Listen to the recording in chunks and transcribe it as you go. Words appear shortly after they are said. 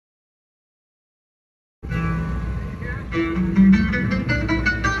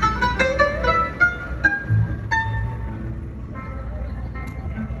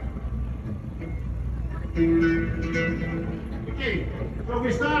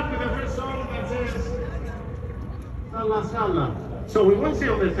we start with the first song that says Salla Salla. So we won't say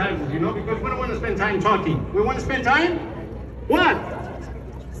all the titles, you know, because we don't want to spend time talking. We want to spend time, what?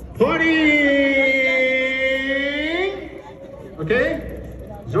 Partying! Okay?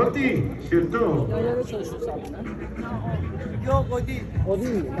 Joti, surtout. Yok o değil. O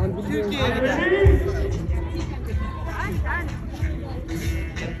değil. Ben Türkiye'ye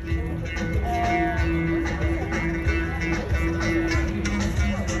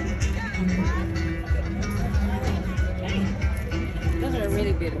Those are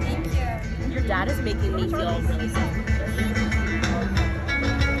really beautiful. Thank you. Your dad is making me feel really sad.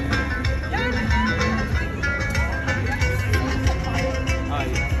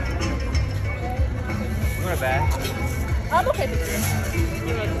 Not bad. I'm okay with this.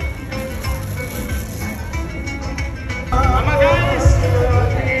 Come on, guys!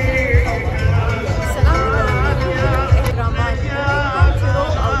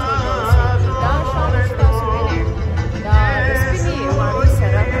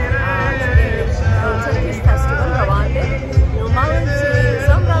 Turkish festival ravande.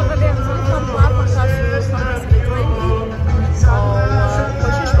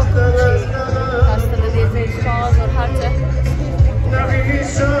 कोशिश और हर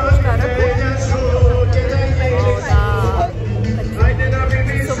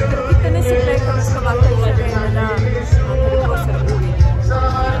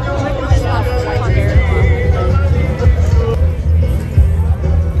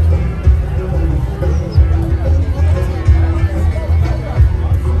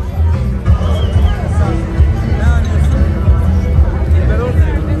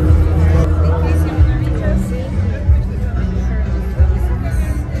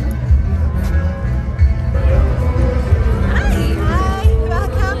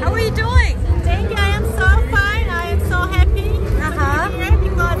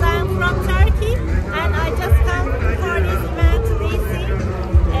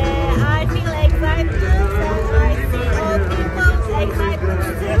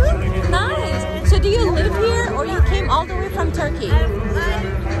Turkey? I'm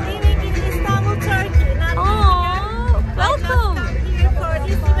living in Istanbul, Turkey. Oh, welcome. I just come here for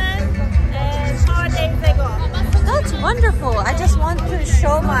this event 4 days ago. That's wonderful. I just want to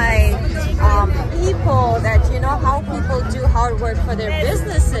show my people that, you know, how people do hard work for their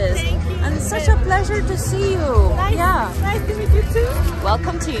businesses. Thank you. And it's such a pleasure to see you. Nice to meet you too.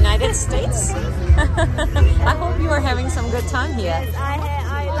 Welcome to United States. I hope you are having some good time here. Yes,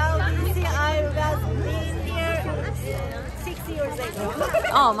 I love DC. I was been here 6 years ago.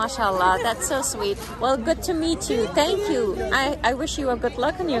 Oh, mashallah, that's so sweet. Well, good to meet you. Thank you. I wish you a good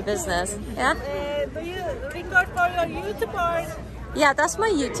luck in your business. Yeah. Do you record for your YouTube or? Yeah, that's my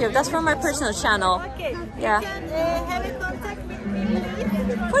YouTube. That's from my personal channel. Okay. Yeah. You can have a contact with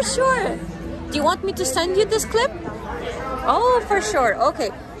me. For sure. Do you want me to send you this clip? Oh, for sure.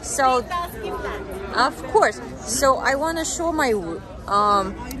 Okay. So, of course. So I want to show my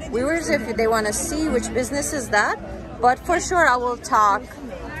viewers if they want to see which business is that. But for sure, I will talk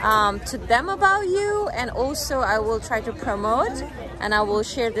to them about you, and also I will try to promote, and I will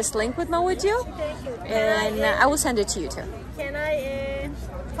share this link with my video, and I will send it to you too. Can I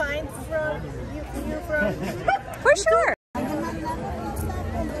find from you from? For sure.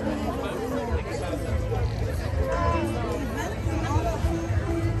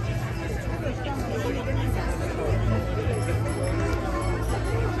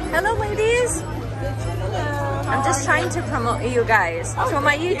 Hello, ladies. I'm just trying to promote you guys through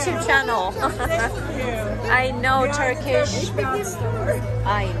my YouTube channel. I know Turkish.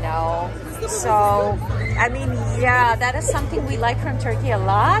 I know. So, I mean, yeah, that is something we like from Turkey a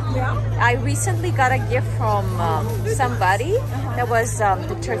lot. I recently got a gift from somebody that was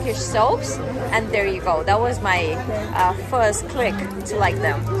the Turkish soaps, and there you go. That was my first click to like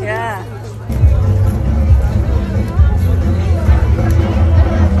them. Yeah.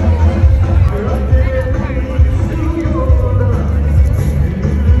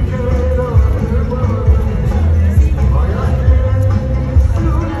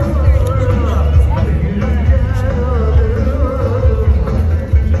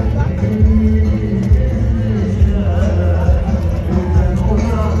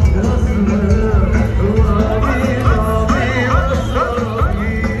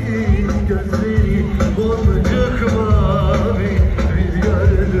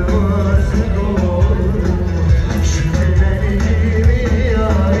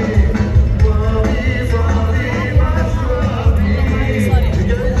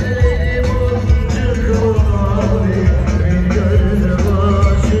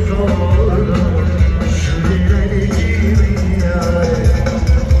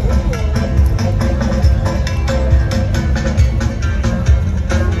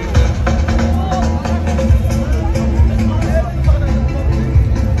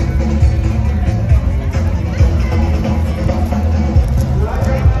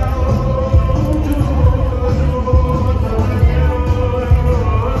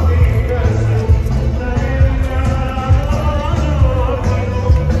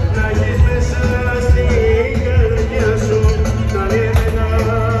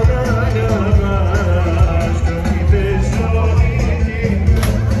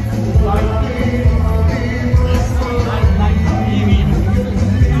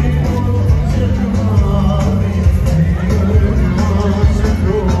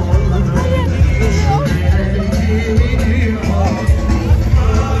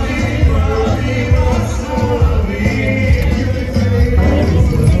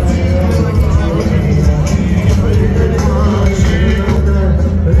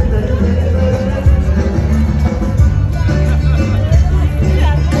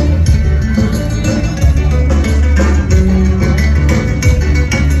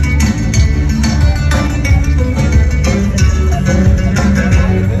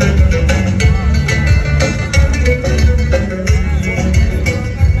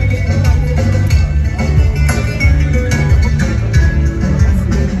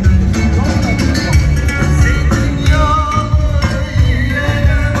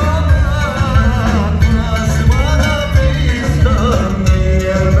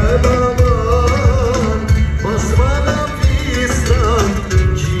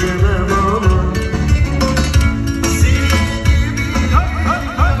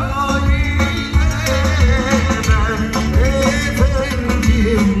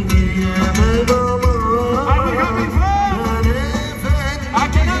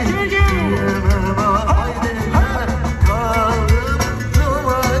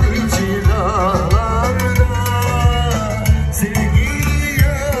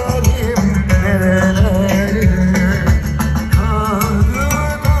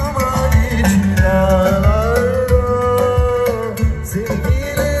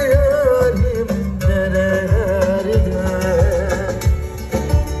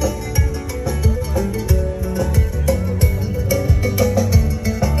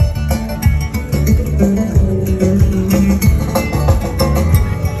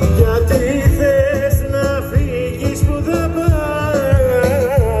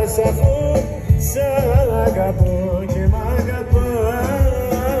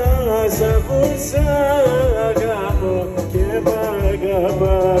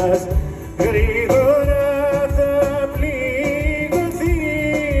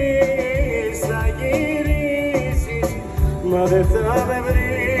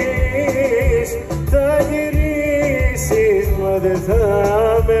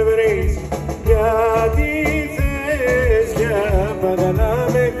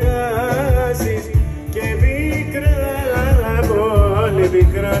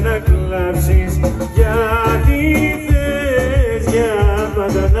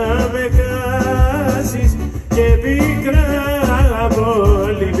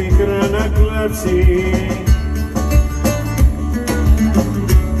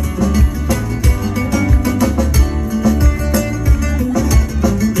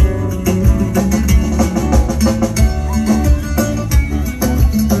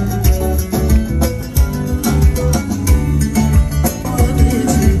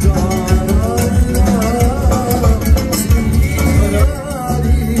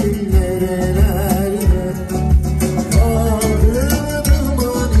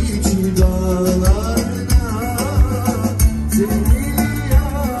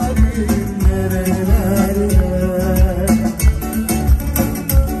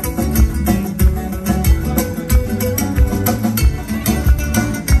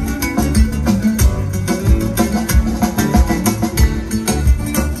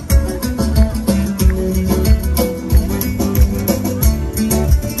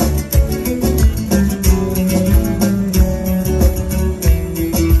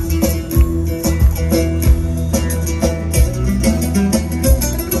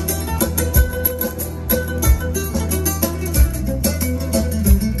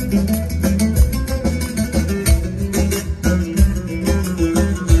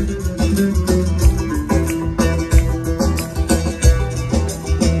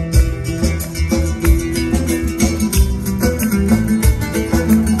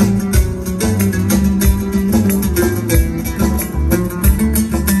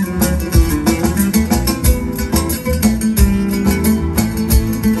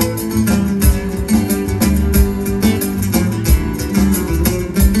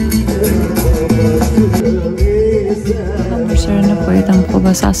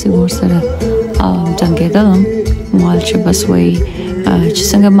 بس اساسي ورسره جنگیدلم مال چې بس وای چې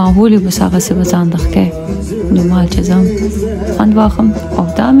څنګه معمولی بس هغه څه بزان دغه نو مال چې زم خوند واخم او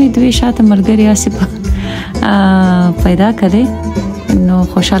دا مې دوی شاته ملګری اسب پیدا کړي نو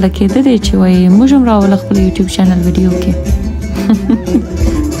خوشاله کېده چې وای موږ هم راول خپل یوټیوب چینل ویډیو کې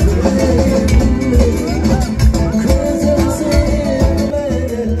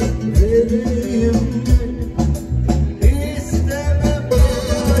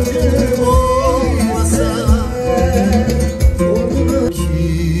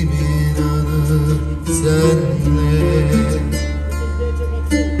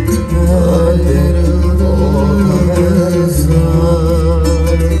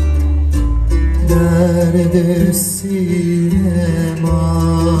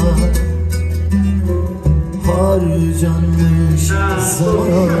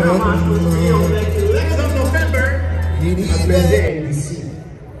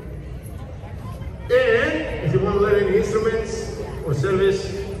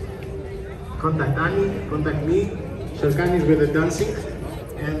Contact Annie, contact me. Sharkan is with the dancing,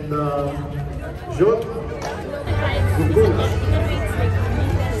 and Jot,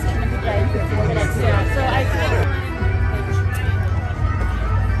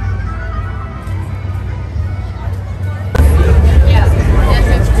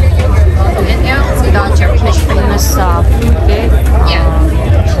 we got Turkish famous food there.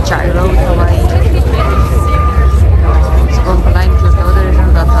 Gyro, Hawaii.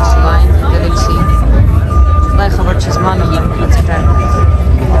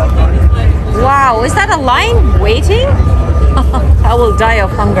 Wow, is that a line waiting? I will die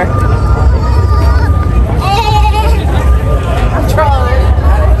of hunger. I'm trying.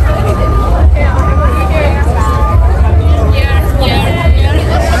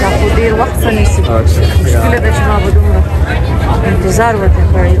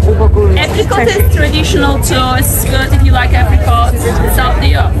 Apricot is traditional too. It's good if you like apricot. It's up to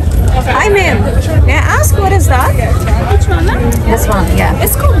you. Hi ma'am, may I ask what is that? Which one? This one, yeah.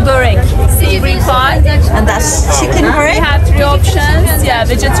 It's called burek. Savory pie. And that's chicken burek? We have 3 options. Yeah,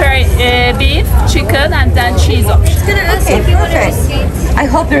 vegetarian beef, chicken, and then cheese option. Okay, perfect. I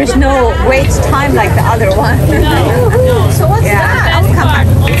hope there is no wait time like the other one. No. So what's that? I'll come back.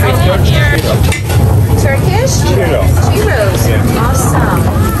 Turkish? Churros. Awesome.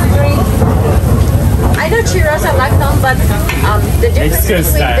 I know churros, I like them, but the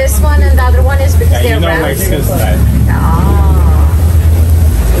difference between this one and the other one is because they're round. Mexican style.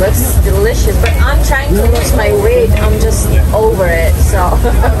 looks delicious, but I'm trying to lose my weight. I'm just over it. So,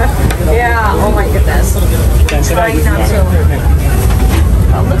 yeah. Oh my goodness. I'm trying not to.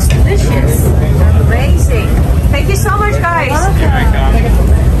 Oh, it looks delicious. Amazing. Thank you so much, guys.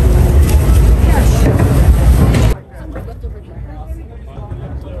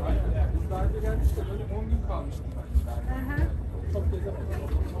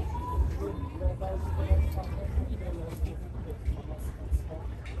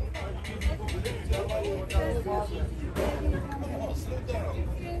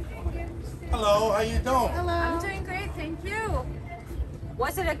 Hello, how you doing? Hello. I'm doing great, thank you.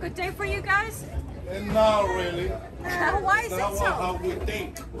 Was it a good day for you guys? Not really. Why is it so? How we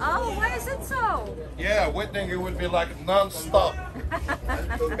think. Oh, why is it so? Yeah, we think it would be like non-stop.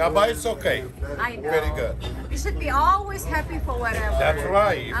 Yeah, but it's okay. I know. Very good. You should be always happy for whatever. That's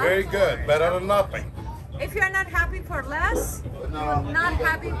right. Very good. Better than nothing. If you're not happy for less, you're not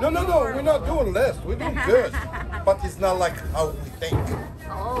happy No, for... we're not doing less. We're doing good. But it's not like how we think.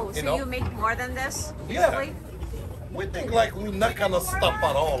 Oh, so you make more than this? Yeah. Usually? We think like we're not gonna stop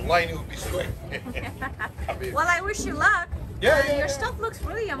at all. Line will be straight. Well, I wish you luck. Yeah. Your stuff looks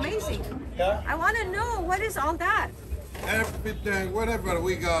really amazing. Yeah. I want to know, what is all that? Everything, whatever.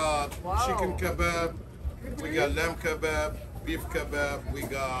 We got chicken kebab, we got lamb kebab, beef kebab, we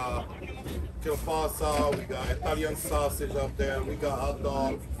got kielbasa, we got Italian sausage up there, we got hot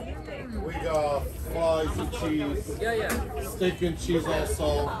dog, we got fries and cheese, steak and cheese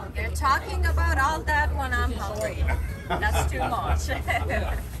also. They're talking about all that when I'm hungry. That's too much.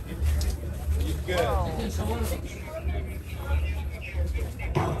 You good?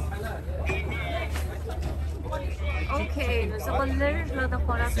 Okay, زبالش لا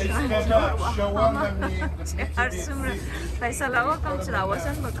دخالت هر سمر فیصله وکم چې دا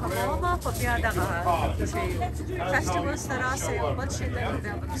وزن بکمومه خو بیا دغه چې فیسټیوالز ته راسئ او بل شي ته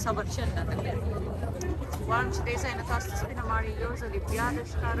بیا به صبر چنده نه غواړم چې دې ځای نه تاسو ته سپینه ماڼۍ یو ځلې بیا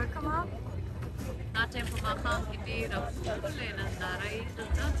درښکاره کړمه دا ټایم په ماښام کې ډېره ښکلې ننداره یې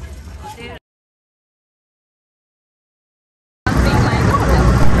دلته ډېر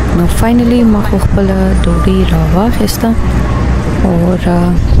نو فاینلی ما خو خپل ډوډۍ راواخیسته او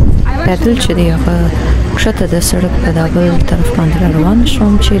پیدل چې دی هغه کښته د سړک په دا بل طرف باندې روان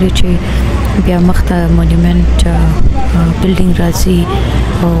شوم چیرې چې بیا مخته مونومنټ بلډینګ راځي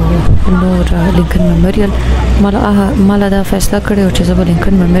او نور لینکن میموریل مالا دا فیصله کړې چې زه به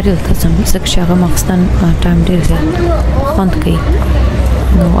لینکن میموریل ته ځم ځکه چې هغه ماخستن ټایم ډېر زیات خوند کوي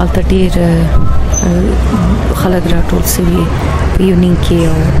نو هلته ډېر خلک راټول سوي په ایونینګ کې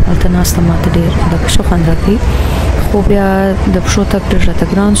او هلته ناسته ماته ډېر د ښه خوند راکوي خو بیا د پښو تګ ډېر راته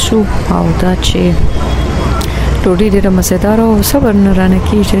ګران شو او دا چې ډوډۍ ډېره مزېداره او صبر نه رانه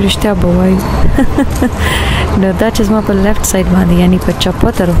کېږي چې رښتیا به وایو نو دا چې زما په لیفټ سایډ باندې یعنی په چپه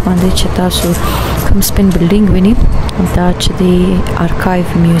طرف باندې چې تاسو کوم سپین بلډینګ وینئ دا چې د ارکایو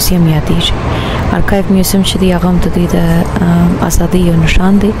میوزیم یادېږي ارکایو میوزیم چې دی هغه هم د دوی د ازادۍ یو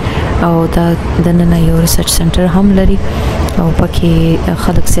نشان دی او دا دننه یو ریسرچ سنټر هم لري او پکې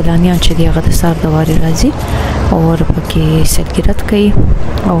خلک سیلانیان چې دی هغه د سهار د وارې راځي او پکې سیلګرد کوي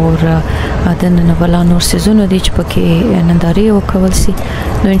او دننه بلا نور سیزونه دي چې پکې نندارې وکول سي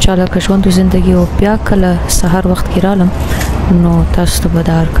نو انشاءالله که ژوند و زندګي او بیا کله سهار وخت کې رالم نو تاسو ته به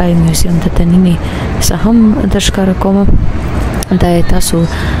د ارکایو میوزیم د دننې څه هم درښکاره کوم دا تاسو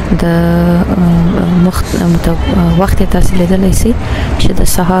د وخت تاسو لیدلی سي چې د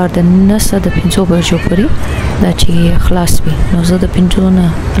سهار د 9 د 5 بجو پورې دا چې خلاص وي نو زه د 5 نه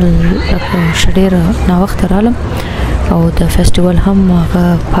شډېره نا وخت رالم او د فیسټیوال هم هغه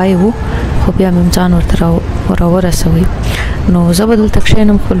پای وو خو بیا مې ځان ورته راورسوي نو زه به دلته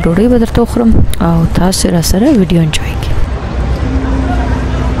کښېنم خپل ډوډۍ به درته وخورم او تاسو را سره ویډیو انجوای کړئ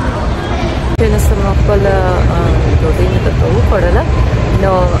کېناستم خپل ډوډۍ مې درته وخوړله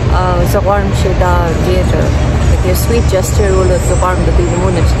نو زه غواړم چې دا ډېر سویټ جسچر و زه غواړم د دوی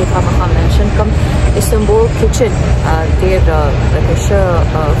نومونه چې دې خامخا منشن کړم استنبول کچن ډېر لکه ښه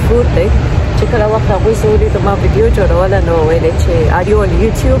فود دی چې کله وخت هغوی زه ولیدم ما ویډیو جوړوله نو ویلې چې آر یو آن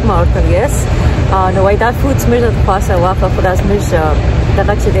یوټیوب ما ورته یس نو وایي دا فود زموږ د پاسه واخله خو دا زموږ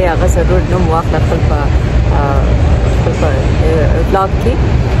دغه چې دی هغه ضرور نوم واخله خپل په بلاګ کې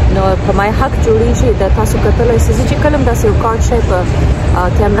نو په مای حق جوړیږي د تاسو کتلای شئ چې کلم داسې یو کارت شي په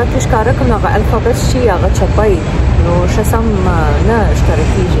کیمرا کې ښکاره کړم هغه الفابت شي هغه چپای نو شسم نه ښکاره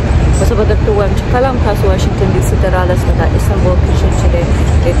کېږي خو زه به درته ووایم چې کله هم تاسو واشنګټن ډي سي ته رالاست نو دا استنبول کچن چې دی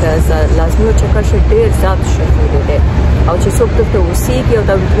دې لازمي او چکر شي ډېر زیات ښه دی او چې څوک دلته اوسېږي او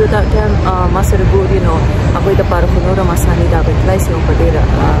دا ویډیو دا ټایم ما سره ګوري نو هغوی دپاره خو نور هم اساني دا به تلای شي او په ډېره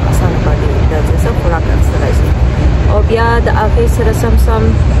اسانه باندې دا څه خوراک اخیستلی شي او بیا د هغې سره سم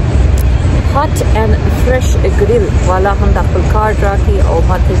hot and fresh grill والا هم د خپل کارت راکړي او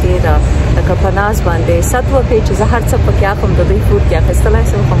ماته ډېره لکه په ناز باندې ست وکړي چې زه هر څه پکې اخلم د دوی فوډ کې اخیستلی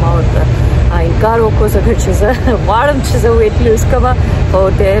شم خو ما ورته انکار وکړو ځکه چې زه غواړم چې زه ویټ لوز کړم او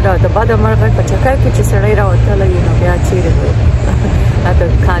ډېره د بده مرغه په چکر کې چې سړی راوتلی وي نو بیا چیرې د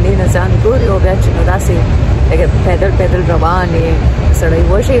خانې نه ځان ګوري او بیا چې نو داسې پیدل روان یې سړی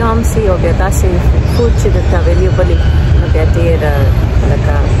وږی هم سي او بیا داسې فوډ چې درته اویلیبل وي نو بیا ډېر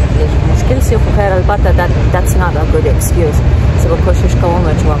لکه مشکل سي خو خیر البته that's not a good excuse زه به کوشش کوم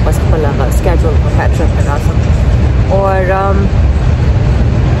چې واپس خپل هغه سکیجول په فیکټر ته راسم اور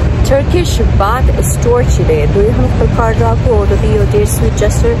Turkish bath store چې دی دوی هم خپل کارت راکړو او د دوی یو ډېر سویټ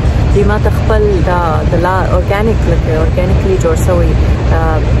جسټر دوی ما ته خپل د ارګانیکلی جوړ شوی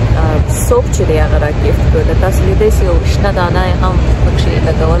سوپ چې دی هغه راګفټ کړو د تاسو لیدی سي یو شنه دانه یې هم پکښې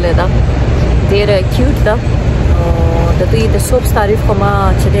لګولې ده ډېره کیوټ ده د دوی د سوپ تعریف خو ما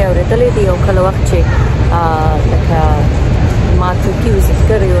چې دی اورېدلی دی یو کله وخت چې لکه ما ترکي وزټ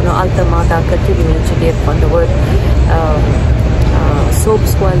کړی و نو هلته ما دا کتلي وو چې ډېر خوندور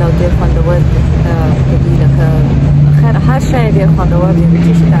soaps well out there خوندور د دوی لکه خیر هر شی ډېر خوندور دی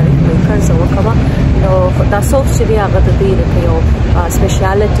چې تعریف مې کړ زه وکړم نو دا soaps چې دی هغه د دوی لکه یو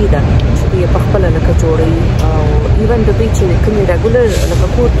سپیشیالټي ده چې دوی په خپله لکه جوړوي او ایون د دوی چې کومې ریګولر لکه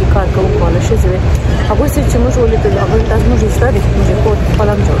کور کې کار کوونکو والا ښځې وې هغوی سره چې موږ ولیدل هغوی دا زموږ زده دی موږ یې کور کې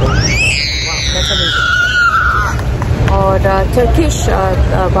خپله هم جوړوو और Turkish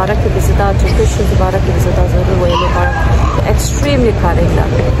बारह के Vijita Turkish बारह के विजिता जरूर वही बारह extremely खारेला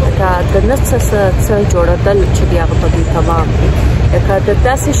का दनत से जोड़ा दल चुकी आगे पबी तमाम का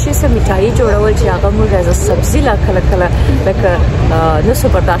दत्ता से से मिठाई जोड़ा हुआ जी आगे मुझे ऐसा सब्जी ला खला खला लगा नसो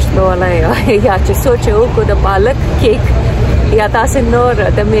बर्दाश्त वाला है या जो सोचे वो को द पालक केक या तासे नोर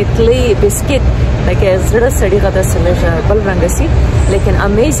the Matelli biscuit like zra sadi gada seleja bal rangasi lekin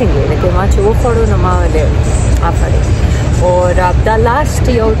amazingly like ma che wo khodo na ma le afare और अब द लास्ट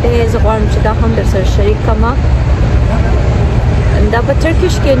योटे ज़बान चिदा हम दर सर शरीक कमा द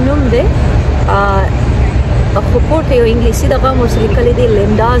टर्किश के नुम दे अखपोर्ट यो इंग्लिशी दगा मुर्सली कली दे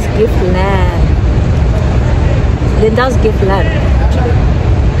लिंडा's gift land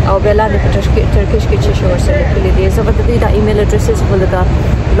او बेला ने टर्किश के चीज़ और से कली दे ज़बत दी द ईमेल एड्रेसेस बोल दा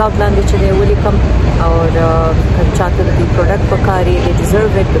ब्लॉग लैंड चले वेलकम और चाहते the product पकारी they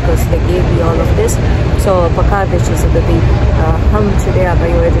deserve it because they gave me all of this so पकार दे चीज़ दी हम चले आ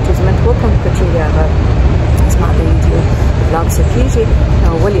गए एडवर्टाइजमेंट को कम कर चुके आ गए स्मार्ट वीडियो ब्लॉग से कीजिए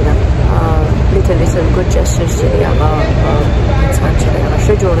वली ना little good gestures चले आ गए इंसान चले आ गए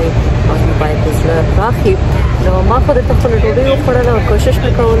शेड्यूल और मोबाइल बिजली राखी नो माँ को तो फुल डोबे वो पड़ा लो कोशिश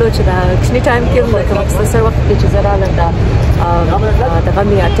में करो लो चला कितने टाइम के मतलब अक्सर वक्त के चीज़ ज़रा लगता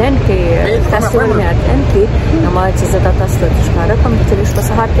तगमी अटेंड के फेस्टिवल में अटेंड की हमारे चीज़ ज़्यादा तस्वीर तुष्कारा कम चलिए उसको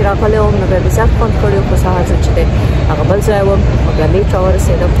सहार के राखले हो मगर बिज़ात कौन करो को सहार चले अगबल जाए वो मगर लेट और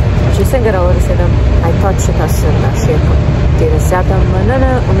से दम जिसंगर और से दम आई थॉट शिकायत ना शेयर को तेरे ज़्यादा मना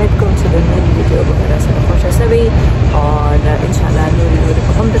उम्मीद करूँ कि दिन में वीडियो वगैरह से खुश ऐसे भी और इंशाल्लाह वीडियो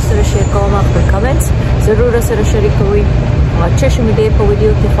को हम दर से शेयर करूँ आप पर कमेंट्स ज़रूर से शरीक हुई और अच्छे शुमिदे को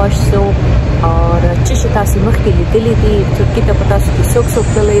वीडियो की खुश सो और अच्छी शितासी मख्ती दिली दी तुर्की तो पता सुखी सुख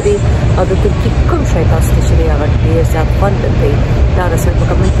चले दी और तुर्की कम शायद चले अगर ढेर ज़्यादा बंद गई दारा सर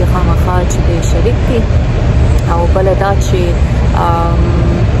कमेंट के खामा खाल चले शरीक थी और बलदाची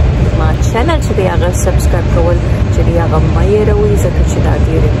channel चले अगर सब्सक्राइब कवल चले अगर माये रहुई ज़रूर चिदा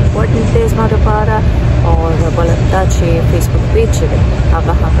दिए इम्पोर्टेंट डेज मारे पारा और बलदाची फेसबुक पेज चले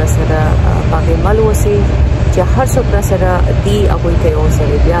अगर हम सरा बाकी मालूम से हर सुबह सरा दी अबुल के ओर से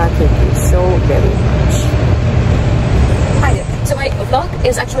बिया thank you so very much. Hi there. So my vlog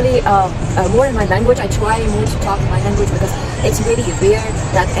is actually more in my language. I try more to talk my language because it's really rare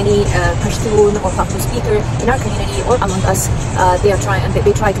that any Pashtun or Pakhtun speaker in our community or among us they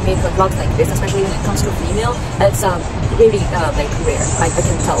try to make vlogs like this, especially when it comes to female. It's really like rare. I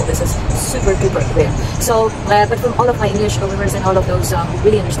can tell this is super duper rare. So but from all of my English viewers and all of those who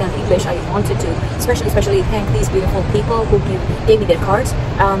really understand English, I wanted to especially thank these beautiful people who gave me their cards,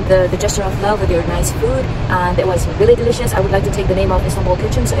 the gesture of love with your nice food, and it was really delicious. I would like to take the name of Istanbul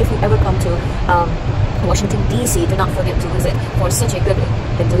Kitchen, so if you ever come to Washington DC, do not forget to visit for such a good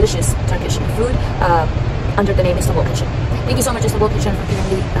and delicious Turkish food under the name Istanbul Kitchen. Thank you so much Istanbul Kitchen for giving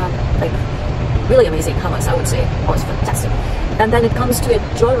me really amazing hummus, I would say. Oh, it's fantastic. And then it comes to a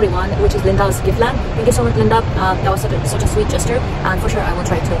jewelry one, which is Linda's gift land. Thank you so much, Linda. That was such a sweet gesture, and for sure I will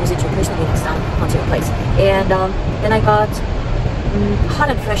try to visit you personally next time onto your place. And then I got Hot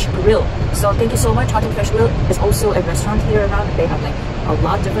and Fresh Grill. So thank you so much. Hot and Fresh Grill is also a restaurant here around. They have like a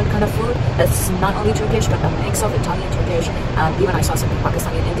lot of different kind of food. It's not only Turkish, but a mix of Italian, Turkish, and even I saw some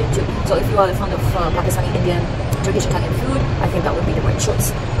Pakistani and Indian too. So if you are fond of Pakistani, Indian, Turkish, Italian food, I think that would be the right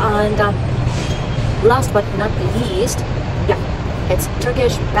choice. And last but not least, yeah, it's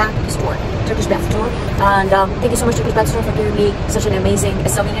Turkish Bath Store. Turkish Bath Store. And thank you so much, Turkish Bath Store, for giving me such an amazing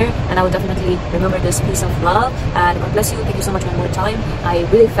souvenir. And I will definitely remember this piece of love. And God bless you. Thank you so much one more time. I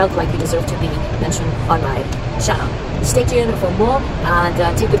really felt like you deserve to be mentioned on my channel. Stay tuned for more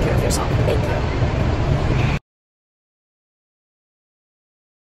and take good care of yourself. Thank you.